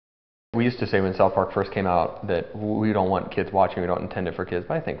We used to say when South Park first came out that we don't want kids watching, we don't intend it for kids,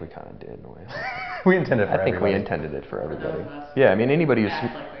 but I think we kind of did in a way. We intended it for everybody. I think we intended it for everybody. Yeah, I mean anybody who's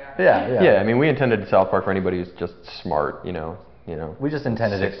yeah. I mean we intended South Park for anybody who's just smart, you know. We just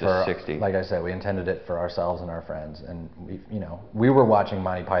intended it for 60. Like I said, we intended it for ourselves and our friends, and we were watching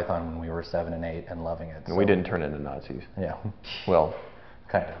Monty Python when we were 7 and 8 and loving it. And we didn't turn into Nazis. Yeah. Well,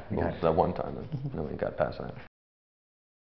 kind of. That one time, and then we got past that.